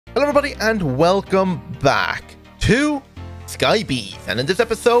Hello everybody and welcome back to Skybees, and in this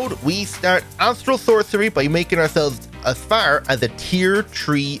episode we start Astral Sorcery by making ourselves as far as a tier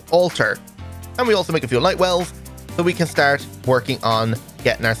 3 altar, and we also make a few light wells so we can start working on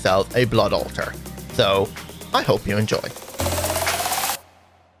getting ourselves a blood altar. So I hope you enjoy.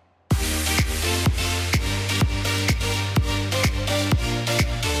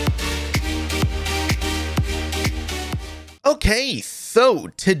 Okay, so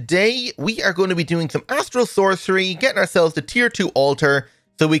today we are going to be doing some Astral Sorcery, getting ourselves the tier 2 altar,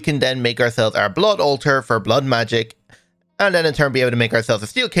 so we can then make ourselves our blood altar for blood magic, and then in turn be able to make ourselves a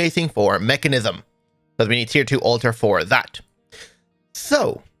steel casing for mekanism, because we need tier 2 altar for that.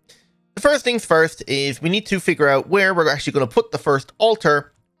 So, the first things first is we need to figure out where we're actually going to put the first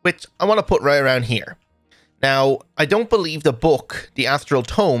altar, which I want to put right around here. Now, I don't believe the book, the Astral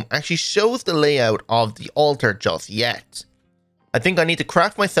Tome, actually shows the layout of the altar just yet. I think I need to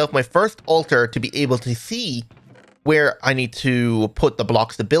craft myself my first altar to be able to see where I need to put the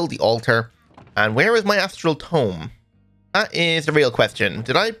blocks to build the altar. And where is my Astral Tome? That is the real question.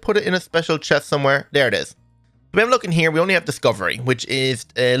 Did I put it in a special chest somewhere? There it is. So I'm looking here, we only have Discovery, which is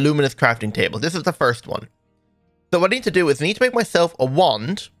a luminous crafting table. This is the first one. So what I need to do is I need to make myself a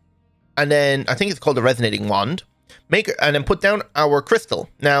wand, and then I think it's called a resonating wand. And then put down our crystal.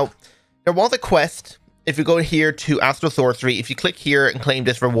 Now, there was a quest. If you go here to Astral Sorcery, if you click here and claim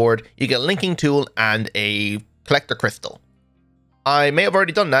this reward, you get a linking tool and a collector crystal. I may have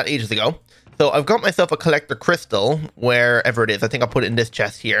already done that ages ago. So I've got myself a collector crystal, wherever it is. I think I'll put it in this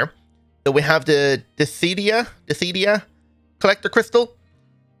chest here. So we have the Decidia collector crystal,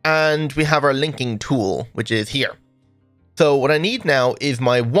 and we have our linking tool, which is here. So what I need now is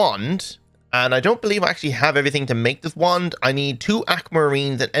my wand, and I don't believe I actually have everything to make this wand. I need 2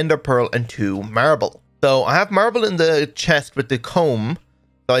 aquamarines, an ender pearl, and 2 marble. So I have marble in the chest with the comb,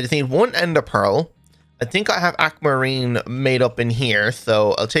 so I just need 1 ender pearl. I think I have aquamarine made up in here,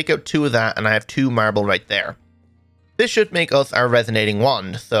 so I'll take out 2 of that, and I have 2 marble right there. This should make us our resonating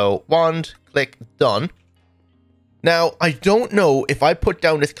wand. So wand, click, done. Now, I don't know if I put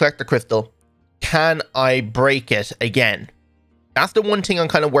down this collector crystal, can I break it again? That's the one thing I'm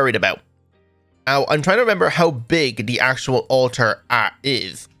kind of worried about. Now, I'm trying to remember how big the actual altar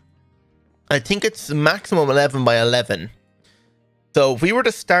is. I think it's maximum 11 by 11. So if we were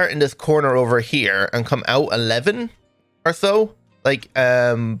to start in this corner over here and come out 11 or so, like,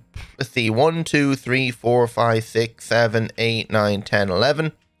 let's see, 1, 2, 3, 4, 5, 6, 7, 8, 9, 10,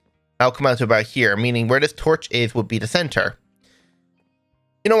 11. I'll come out to about here, meaning where this torch is would be the center.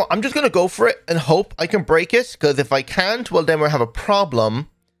 You know what, I'm just going to go for it and hope I can break it, because if I can't, well, then we'll have a problem.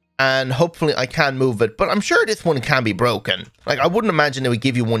 And hopefully I can move it, but I'm sure this one can be broken. Like, I wouldn't imagine they would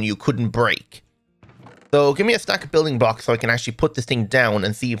give you one you couldn't break. So give me a stack of building blocks so I can actually put this thing down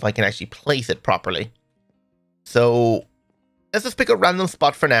and see if I can actually place it properly. So let's just pick a random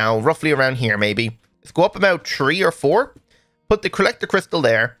spot for now, roughly around here maybe. Let's go up about 3 or 4. Put the collector crystal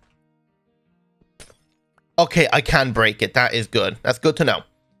there. Okay, I can break it. That is good. That's good to know.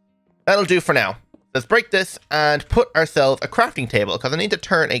 That'll do for now. Let's break this and put ourselves a crafting table, because I need to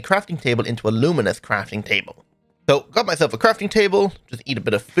turn a crafting table into a luminous crafting table. So, got myself a crafting table, just eat a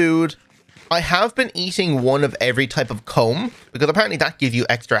bit of food. I have been eating one of every type of comb, because apparently that gives you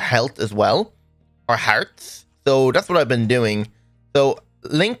extra health as well, or hearts. So that's what I've been doing. So,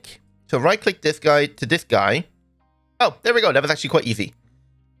 link, so right click this guy to this guy. Oh, there we go, that was actually quite easy.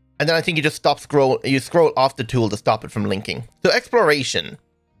 And then I think you just you scroll off the tool to stop it from linking. So, exploration.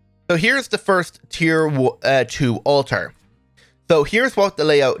 So here's the first tier 2 altar. So here's what the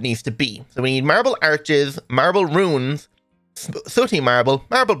layout needs to be. So we need marble arches, marble runes, sooty marble,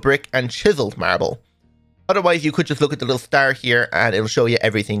 marble brick, and chiseled marble. Otherwise, you could just look at the little star here and it'll show you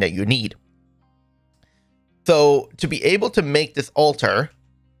everything that you need. So to be able to make this altar,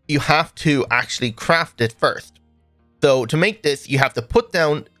 you have to actually craft it first. So to make this, you have to put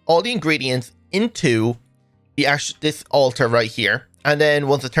down all the ingredients into this altar right here. And then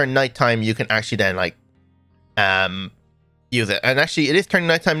once it turns nighttime, you can actually then like use it. And actually, it is turning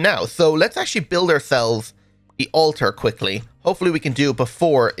nighttime now. So let's actually build ourselves the altar quickly. Hopefully we can do it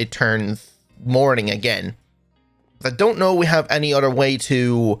before it turns morning again. I don't know we have any other way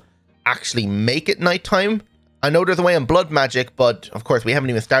to actually make it nighttime. I know there's a way on blood magic, but of course we haven't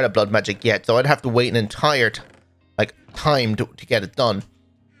even started blood magic yet. So I'd have to wait an entire time to get it done.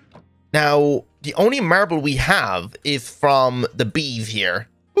 Now, the only marble we have is from the bees here.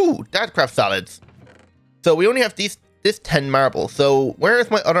 Ooh, that craft salads. So we only have this 10 marble. So where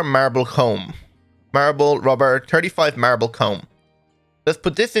is my other marble comb? Marble, rubber, 35 marble comb. Let's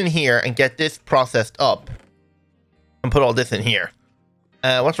put this in here and get this processed up. And put all this in here.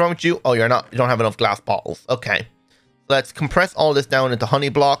 What's wrong with you? Oh, you don't have enough glass bottles. Okay. Let's compress all this down into honey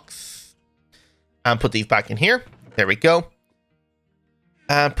blocks and put these back in here. There we go.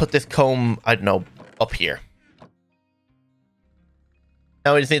 And put this comb, I don't know, up here.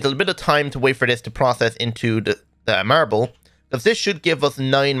 Now we just need a little bit of time to wait for this to process into the marble, because this should give us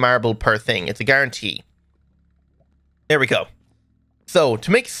 9 marble per thing. It's a guarantee. There we go. So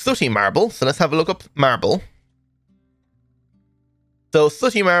to make sooty marble, so let's have a look up marble. So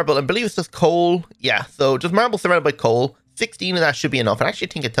sooty marble, I believe it's just coal. Yeah, so just marble surrounded by coal. 16 of that should be enough. I actually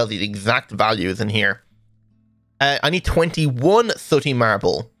think it tells you the exact values in here. I need 21 sooty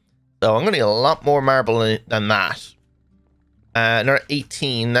marble. So I'm going to need a lot more marble than that. Another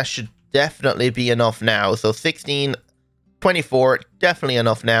 18. That should definitely be enough now. So 16, 24, definitely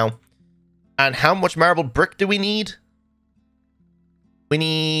enough now. And how much marble brick do we need? We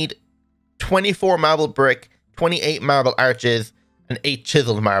need 24 marble brick, 28 marble arches, and 8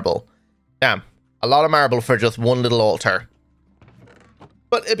 chiseled marble. Damn, a lot of marble for just one little altar.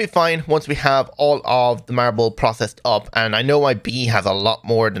 But it'll be fine once we have all of the marble processed up. And I know my bee has a lot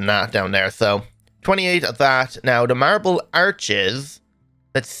more than that down there. So 28 of that. Now the marble arches,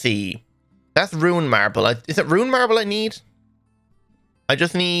 let's see. That's rune marble. Is it rune marble I need? I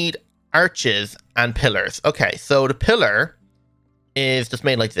just need arches and pillars. Okay, so the pillar is just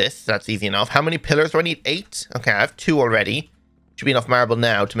made like this. That's easy enough. How many pillars do I need? 8. Okay, I have 2 already. Should be enough marble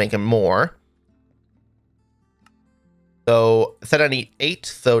now to make it more. So I said I need 8.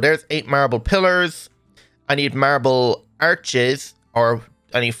 So there's 8 marble pillars. I need marble arches, or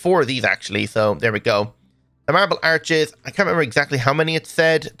I need 4 of these actually. So there we go. The marble arches, I can't remember exactly how many it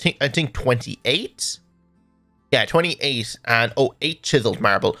said. I think 28. Yeah, 28 and 8 chiseled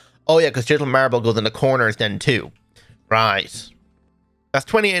marble. Oh yeah, because chiseled marble goes in the corners then too. Right. That's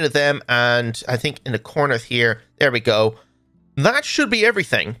 28 of them, and I think in the corners here, there we go. That should be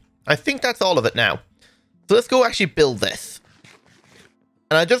everything. I think that's all of it now. So let's go actually build this.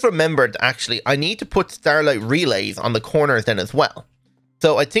 And I just remembered, actually, I need to put starlight relays on the corners then as well.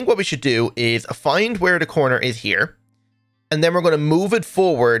 So I think what we should do is find where the corner is here, and then we're going to move it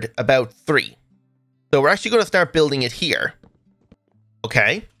forward about 3. So we're actually going to start building it here.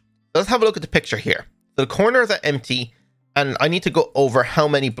 Okay, let's have a look at the picture here. So the corners are empty, and I need to go over how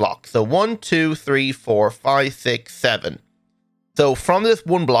many blocks. So 1, 2, 3, 4, 5, 6, 7. So from this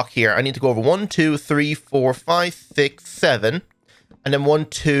one block here, I need to go over 1, 2, 3, 4, 5, 6, 7. And then 1,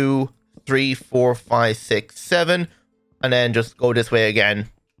 2, 3, 4, 5, 6, 7. And then just go this way again.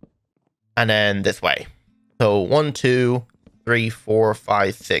 And then this way. So 1, 2, 3, 4,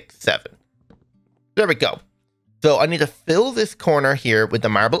 5, 6, 7. There we go. So I need to fill this corner here with the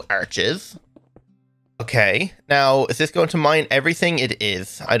marble arches. Okay. Now, is this going to mine everything? It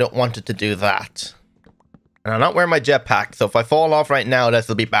is. I don't want it to do that. And I'm not wearing my jetpack, so if I fall off right now, this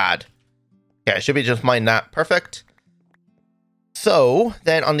will be bad. Okay, I should be just mine that. Perfect. So,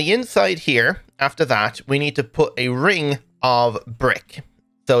 then on the inside here, after that, we need to put a ring of brick.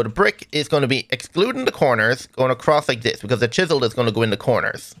 So the brick is going to be excluding the corners, going across like this, because the chisel is going to go in the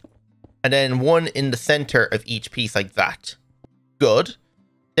corners. And then one in the center of each piece like that. Good.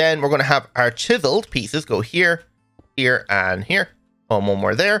 Then we're going to have our chiseled pieces go here, here, and here. One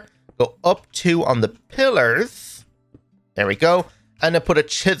more there. Go up 2 on the pillars. There we go. And then put a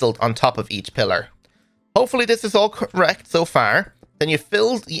chiseled on top of each pillar. Hopefully this is all correct so far. Then you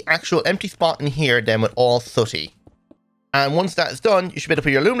fill the actual empty spot in here then with all sooty. And once that is done, you should be able to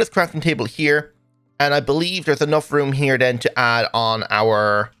put your luminous crafting table here. And I believe there's enough room here then to add on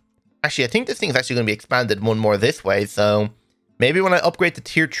our... Actually, I think this thing is actually going to be expanded one more this way. So maybe when I upgrade to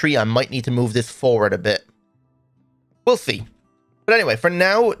tier 3, I might need to move this forward a bit. We'll see. But anyway, for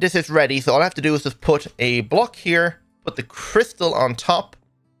now, this is ready. So all I have to do is just put a block here, put the crystal on top,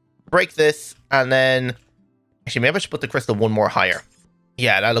 break this, and then... Actually, maybe I should put the crystal one more higher.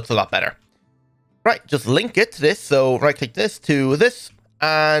 Yeah, that looks a lot better. Right, just link it to this. So right-click this to this,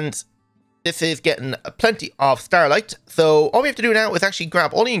 and this is getting plenty of starlight. So all we have to do now is actually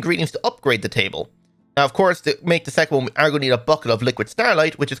grab all the ingredients to upgrade the table. Now, of course, to make the second one, we are going to need a bucket of liquid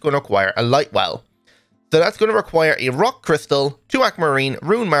starlight, which is going to require a light well. So that's going to require a rock crystal, 2 aquamarine,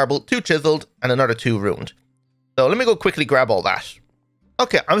 rune marble, 2 chiseled, and another 2 runed. So let me go quickly grab all that.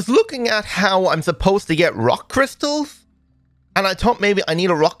 Okay, I was looking at how I'm supposed to get rock crystals, and I thought maybe I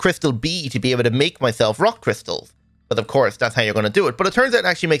need a rock crystal bee to be able to make myself rock crystals. But of course, that's how you're going to do it. But it turns out it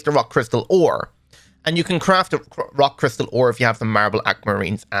actually makes the rock crystal ore. And you can craft a rock crystal ore if you have some marble,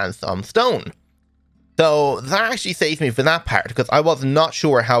 aquamarines, and some stone. So that actually saves me for that part, because I was not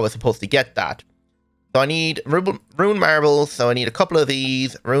sure how I was supposed to get that. So I need rune marbles, so I need a couple of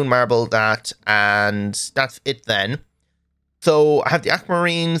these, rune marble that, and that's it then. So I have the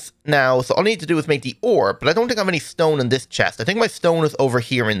aquamarines now. So all I need to do is make the ore, but I don't think I have any stone in this chest. I think my stone is over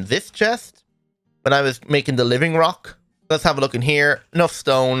here in this chest when I was making the living rock. Let's have a look in here. Enough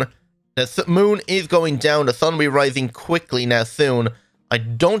stone. The moon is going down. The sun will be rising quickly now soon. I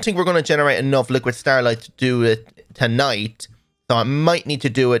don't think we're going to generate enough liquid starlight to do it tonight. So I might need to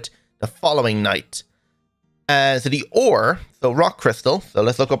do it the following night. So the ore, so rock crystal. So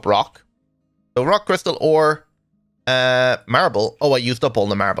let's look up rock. So rock crystal ore, marble. Oh, I used up all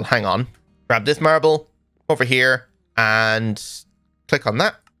the marble. Hang on. Grab this marble over here and click on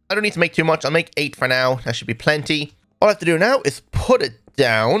that. I don't need to make too much. I'll make 8 for now. That should be plenty. All I have to do now is put it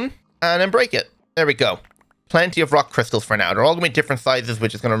down and then break it. There we go. Plenty of rock crystals for now. They're all going to be different sizes,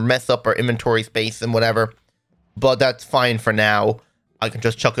 which is going to mess up our inventory space and whatever. But that's fine for now. I can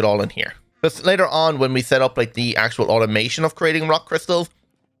just chuck it all in here. Because later on, when we set up like the actual automation of creating rock crystals,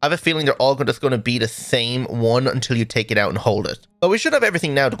 I have a feeling they're all just going to be the same one until you take it out and hold it. But we should have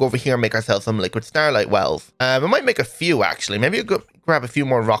everything now to go over here and make ourselves some liquid starlight wells. We might make a few actually. Maybe we'll go grab a few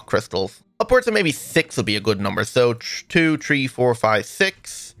more rock crystals. Upwards of maybe 6 will be a good number. So 2, 3, 4, 5,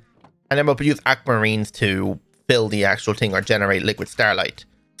 6. And then we'll use aquamarines to fill the actual thing or generate liquid starlight.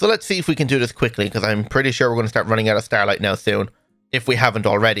 So let's see if we can do this quickly, because I'm pretty sure we're going to start running out of starlight now soon, if we haven't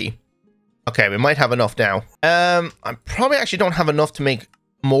already. Okay, we might have enough now. I probably actually don't have enough to make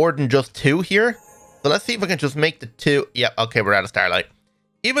more than just 2 here. So let's see if I can just make the 2. Yeah, okay, we're out of starlight.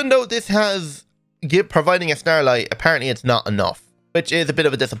 Even though this has providing a starlight, apparently it's not enough, which is a bit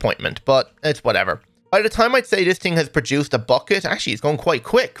of a disappointment, but it's whatever. By the time I'd say this thing has produced a bucket, actually it's going quite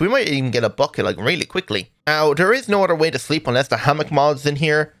quick. We might even get a bucket like really quickly. Now, there is no other way to sleep unless the hammock mod's in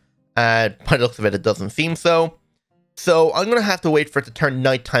here. By the looks of it, it doesn't seem so. So I'm going to have to wait for it to turn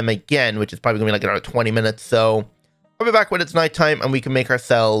nighttime again, which is probably going to be like another 20 minutes. So I'll be back when it's nighttime and we can make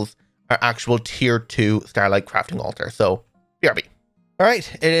ourselves our actual tier 2 starlight crafting altar. So BRB. All right,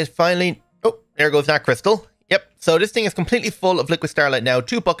 it is finally... Oh, there goes that crystal. Yep, so this thing is completely full of liquid starlight now,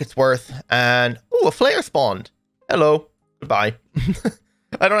 2 buckets worth, and oh, a flare spawned. Hello, goodbye.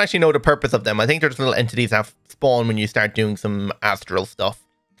 I don't actually know the purpose of them. I think they're just little entities that spawn when you start doing some astral stuff.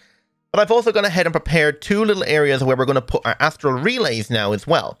 But I've also gone ahead and prepared 2 little areas where we're going to put our astral relays now as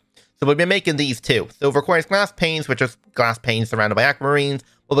well. So we'll be making these too. So it requires glass panes, which are glass panes surrounded by aquamarines.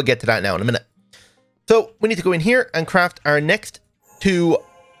 But we'll get to that now in a minute. So we need to go in here and craft our next 2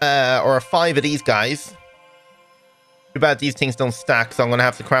 or 5 of these guys. Too bad these things don't stack, so I'm going to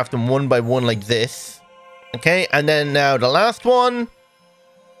have to craft them one by one like this. Okay, and then now the last one.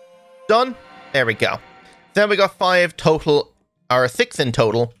 Done. There we go. Then we got 5 total, or 6 in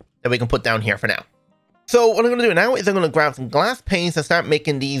total, that we can put down here for now. So what I'm going to do now is I'm going to grab some glass panes and start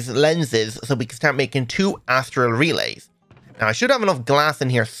making these lenses so we can start making 2 astral relays. Now I should have enough glass in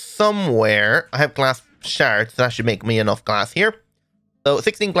here somewhere. I have glass shards, so that should make me enough glass here. So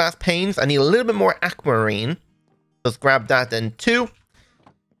 16 glass panes. I need a little bit more aquamarine. Let's grab that then too.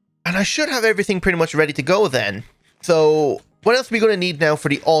 And I should have everything pretty much ready to go then. So what else are we going to need now for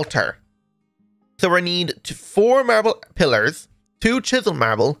the altar? So we need 4 marble pillars, 2 chisel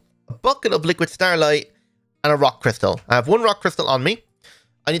marble, a bucket of liquid starlight, and a rock crystal. I have 1 rock crystal on me.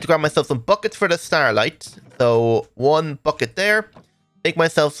 I need to grab myself some buckets for the starlight. So 1 bucket there. Make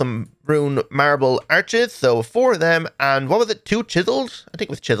myself some rune marble arches. So 4 of them. And what was it? 2 chiseled? I think it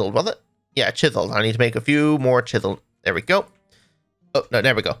was chiseled, was it? Yeah, chiseled. I need to make a few more chiseled. There we go. Oh, no,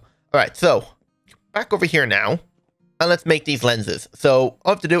 there we go. All right, so back over here now. And let's make these lenses. So all I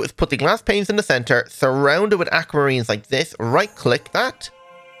have to do is put the glass panes in the center, surround it with aquamarines like this, right-click that.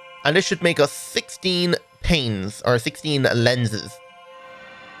 And this should make us 16 panes, or 16 lenses.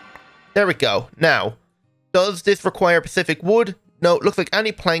 There we go. Now, does this require Pacific wood? No, it looks like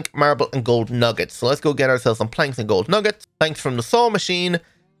any plank, marble, and gold nuggets. So let's go get ourselves some planks and gold nuggets. Planks from the saw machine.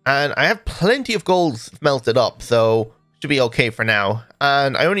 And I have plenty of gold melted up, so should be okay for now.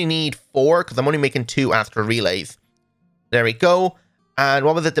 And I only need 4 because I'm only making 2 astral relays. There we go. And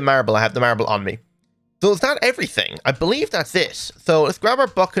what was it? The marble. I have the marble on me. So is that everything? I believe that's it. So let's grab our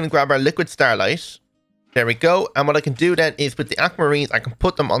bucket and grab our liquid starlight. There we go. And what I can do then is with the aquamarines, I can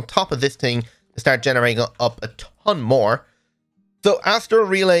put them on top of this thing to start generating up a ton more. So astral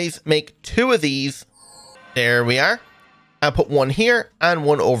relays, make 2 of these. There we are. I'll put 1 here and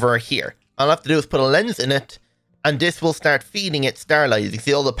 1 over here. All I have to do is put a lens in it, and this will start feeding it starlight. You can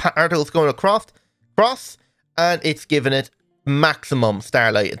see all the particles going across, and it's giving it maximum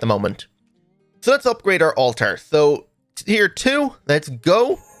starlight at the moment. So let's upgrade our altar. So tier 2, let's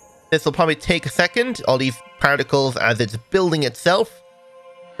go. This will probably take a second, all these particles as it's building itself,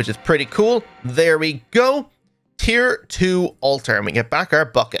 which is pretty cool. There we go. Tier 2 altar, and we get back our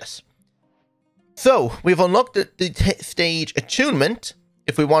bucket. So we've unlocked the stage attunement.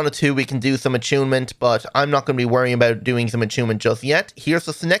 If we wanted to, we can do some attunement, but I'm not going to be worrying about doing some attunement just yet. Here's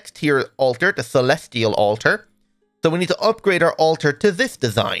the next tier altar, the celestial altar. So we need to upgrade our altar to this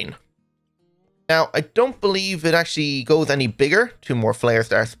design. Now, I don't believe it actually goes any bigger. 2 more flares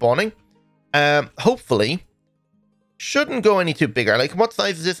start spawning. Hopefully, shouldn't go any too bigger. Like, what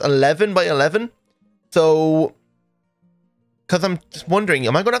size is this? 11 by 11? So, because I'm just wondering,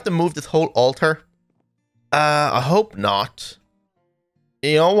 am I going to have to move this whole altar? I hope not.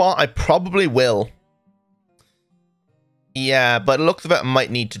 You know what? I probably will. Yeah, but it looks like I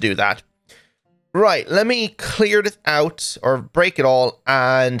might need to do that. Right, let me clear this out, or break it all,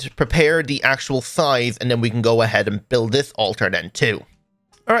 and prepare the actual size, and then we can go ahead and build this altar then too.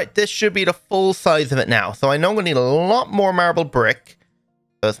 Alright, this should be the full size of it now. So I know I'm going to need a lot more marble brick.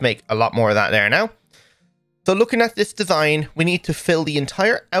 So let's make a lot more of that there now. So looking at this design, we need to fill the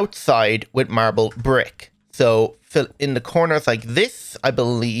entire outside with marble brick. So fill in the corners like this, I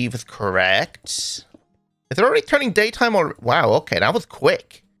believe is correct. Is it already turning daytime or... Wow, okay, that was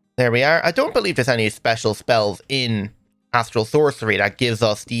quick. There we are. I don't believe there's any special spells in Astral Sorcery that gives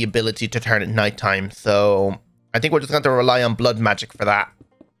us the ability to turn it nighttime. So I think we're just going to rely on blood magic for that.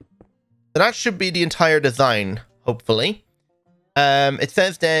 So that should be the entire design, hopefully. It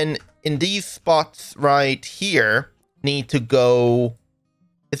says then in these spots right here need to go...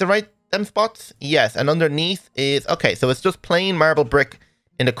 Is it right, them spots? Yes, and underneath is... Okay, so it's just plain marble brick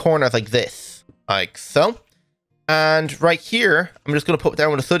in the corners like this. Like so. And right here, I'm just going to put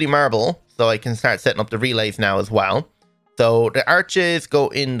down with a sooty marble so I can start setting up the relays now as well. So the arches go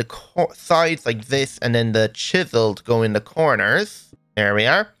in the sides like this, and then the chiseled go in the corners. There we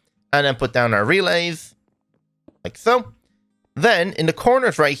are. And then put down our relays like so. Then in the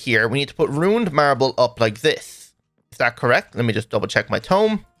corners right here, we need to put ruined marble up like this. Is that correct? Let me just double check my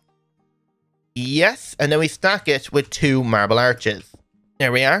tome. Yes, and then we stack it with 2 marble arches.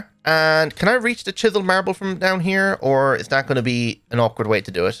 There we are. And can I reach the chiseled marble from down here? Or is that going to be an awkward way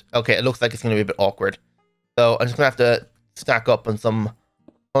to do it? Okay, it looks like it's going to be a bit awkward. So I'm just going to have to stack up on some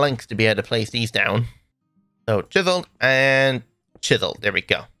planks to be able to place these down. So chiseled and chiseled. There we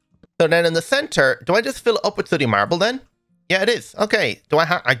go. So then in the center, do I just fill it up with sooty marble then? Yeah, it is. Okay.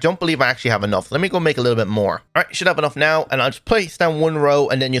 I don't believe I actually have enough. Let me go make a little bit more. All right, should have enough now. And I'll just place down 1 row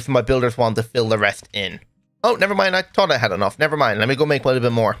and then use my builder's wand to fill the rest in. Oh, never mind. I thought I had enough. Never mind. Let me go make a little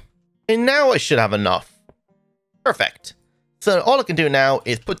bit more. And now I should have enough. Perfect. So all I can do now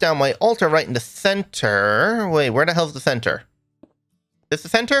is put down my altar right in the center. Wait, where the hell's the center? Is this the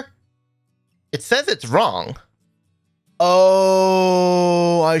center? It says it's wrong.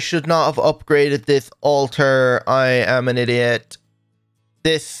 Oh, I should not have upgraded this altar. I am an idiot.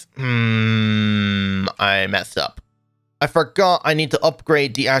 This... I messed up. I forgot I need to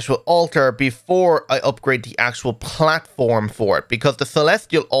upgrade the actual altar before I upgrade the actual platform for it, because the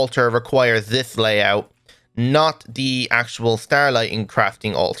celestial altar requires this layout, not the actual starlighting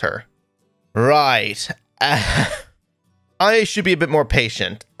crafting altar. Right. I should be a bit more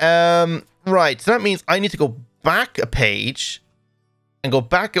patient. Right, so that means I need to go back a page and go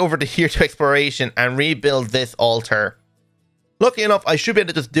back over to here to exploration and rebuild this altar. Lucky enough, I should be able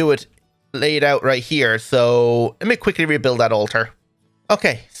to just do it laid out right here, so let me quickly rebuild that altar.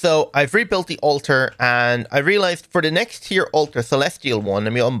 Okay, so I've rebuilt the altar, and I realized for the next tier altar, celestial one,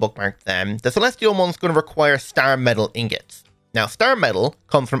 let me unbookmark them. The celestial one's going to require star metal ingots. Now, star metal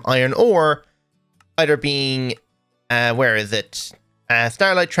comes from iron ore, either being, where is it?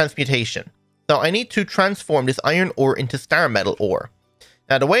 Starlight transmutation. So I need to transform this iron ore into star metal ore.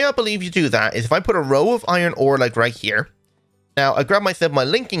 Now, the way I believe you do that is if I put a row of iron ore like right here. Now, I grab myself my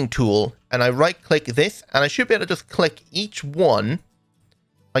linking tool, and I right-click this, and I should be able to just click each one,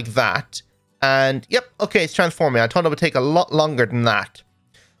 like that. And, yep, okay, it's transforming. I thought it would take a lot longer than that.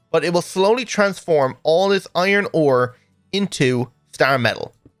 But it will slowly transform all this iron ore into star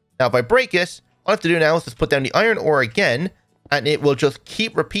metal. Now, if I break it, all I have to do now is just put down the iron ore again, and it will just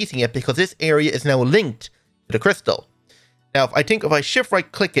keep repeating it, because this area is now linked to the crystal. Now, if I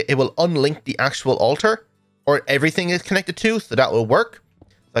shift-right-click it, it will unlink the actual altar, or everything is connected to, so that will work.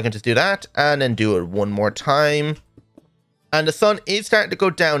 So I can just do that, and then do it one more time. And the sun is starting to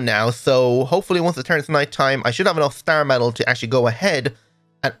go down now, so hopefully once it turns nighttime, I should have enough star metal to actually go ahead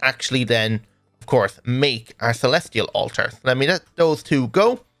and actually then, of course, make our celestial altar. So let me let those 2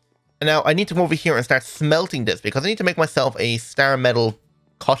 go. And now I need to go over here and start smelting this, because I need to make myself a star metal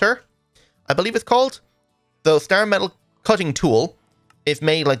cutter, I believe it's called. So star metal cutting tool is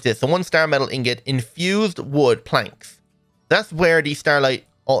made like this. So 1 star metal ingot, infused wood planks. That's where the starlight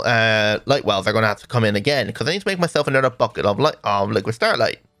light wells are going to have to come in again, because I need to make myself another bucket of liquid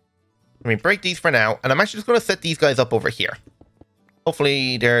starlight. Let me break these for now, and I'm actually just going to set these guys up over here.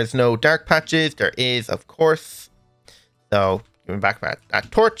 Hopefully there's no dark patches. There is, of course. So give me back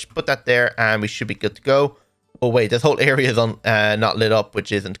that torch, put that there, and we should be good to go. Oh wait, this whole area is not lit up,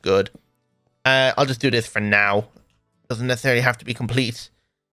 which isn't good. I'll just do this for now. Doesn't necessarily have to be complete.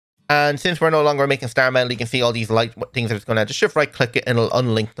 And since we're no longer making star metal, you can see all these light things that it's going to just shift right click it and it'll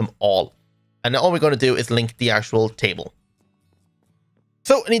unlink them all. And all we're going to do is link the actual table.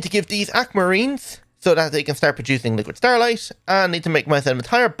 So I need to give these aquamarines so that they can start producing liquid starlight. And I need to make myself an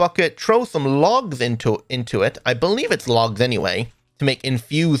entire bucket, throw some logs into it. I believe it's logs anyway, to make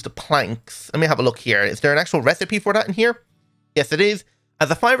infused planks. Let me have a look here. Is there an actual recipe for that in here? Yes, it is.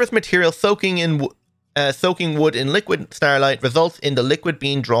 As a fibrous material, soaking wood in liquid starlight results in the liquid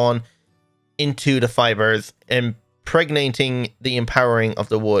being drawn into the fibers, impregnating the empowering of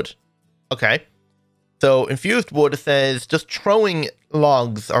the wood. Okay. So infused wood says just throwing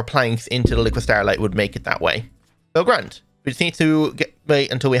logs or planks into the liquid starlight would make it that way. So grand. We just need to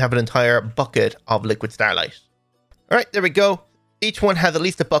wait until we have an entire bucket of liquid starlight. Alright, there we go. Each one has at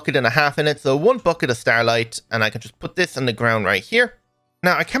least a bucket and a half in it. So one bucket of starlight, and I can just put this on the ground right here.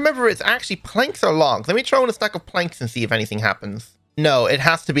 Now, I can't remember if it's actually planks or logs. Let me throw in a stack of planks and see if anything happens. No, it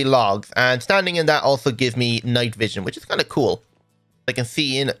has to be logs. And standing in that also gives me night vision, which is kind of cool. I can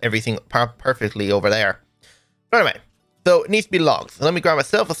see in everything perfectly over there. But anyway, so it needs to be logs. So let me grab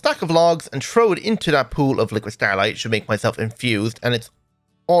myself a stack of logs and throw it into that pool of liquid starlight. It should make myself infused. And it's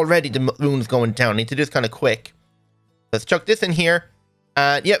already, the moon's going down. I need to do this kind of quick. Let's chuck this in here.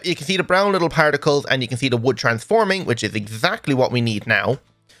 And yep, you can see the brown little particles and you can see the wood transforming, which is exactly what we need now. So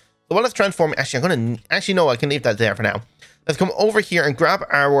while it's transforming, no, I can leave that there for now. Let's come over here and grab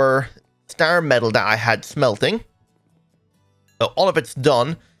our star metal that I had smelting. So all of it's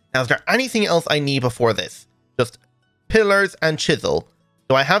done. Now, is there anything else I need before this? Just pillars and chisel.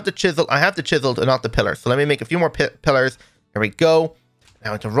 So I have the chisel, and not the pillars. So let me make a few more pillars. There we go. Now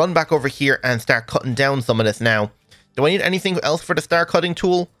I have to run back over here and start cutting down some of this now. Do I need anything else for the star cutting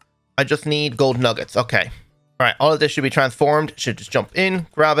tool? I just need gold nuggets. Okay. All right. All of this should be transformed. Should just jump in,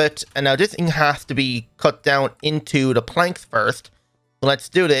 grab it. And now this thing has to be cut down into the planks first. So let's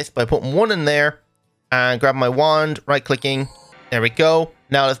do this by putting one in there and grab my wand, right clicking. There we go.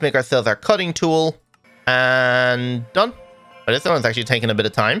 Now let's make ourselves our cutting tool and done. But this one's actually taking a bit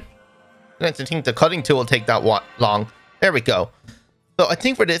of time. I think the cutting tool will take that long. There we go. So I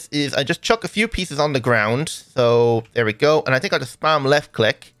think for this is I just chuck a few pieces on the ground. So there we go. And I think I'll just spam left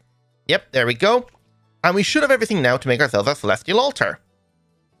click. Yep, there we go. And we should have everything now to make ourselves a celestial altar.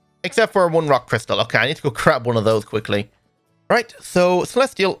 Except for one rock crystal. Okay, I need to go grab one of those quickly. Right, so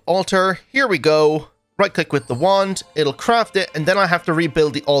celestial altar. Here we go. Right click with the wand. It'll craft it. And then I have to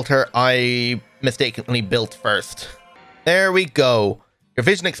rebuild the altar I mistakenly built first. There we go. Your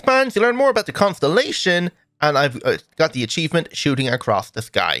vision expands. You learn more about the constellation. And I've got the achievement, shooting across the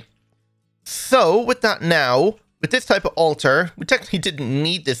sky. So, with that now, with this type of altar, we technically didn't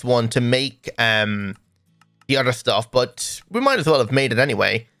need this one to make the other stuff, but we might as well have made it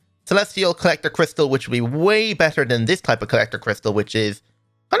anyway. Celestial Collector Crystal, which will be way better than this type of Collector Crystal, which is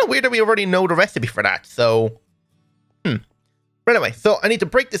kind of weird that we already know the recipe for that, so... But anyway, so I need to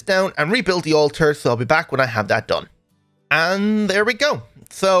break this down and rebuild the altar, so I'll be back when I have that done. And there we go.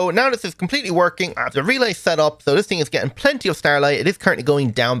 So now this is completely working. I have the relay set up, so this thing is getting plenty of starlight. It is currently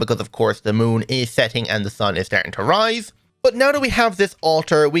going down because, of course, the moon is setting and the sun is starting to rise. But now that we have this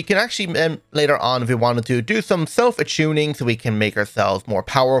altar, we can actually, later on, if we wanted to, do some self-attuning so we can make ourselves more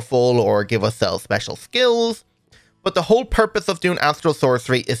powerful or give ourselves special skills. But the whole purpose of doing Astral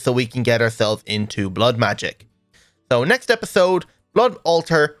Sorcery is so we can get ourselves into blood magic. So next episode... Blood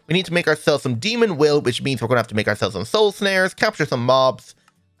altar, we need to make ourselves some demon will, which means we're going to have to make ourselves some soul snares, capture some mobs,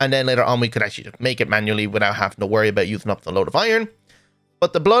 and then later on we could actually just make it manually without having to worry about using up the load of iron.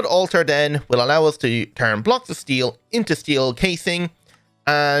 But the blood altar then will allow us to turn blocks of steel into steel casing,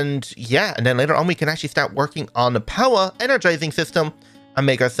 and yeah, and then later on we can actually start working on the powah energizing system and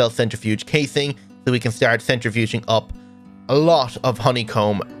make ourselves centrifuge casing, so we can start centrifuging up a lot of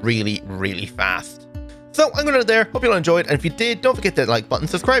honeycomb really, really fast. So I'm going to there. Hope you all enjoyed. And if you did, don't forget that like button,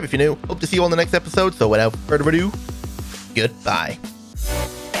 subscribe if you're new. Hope to see you on the next episode. So without further ado, goodbye.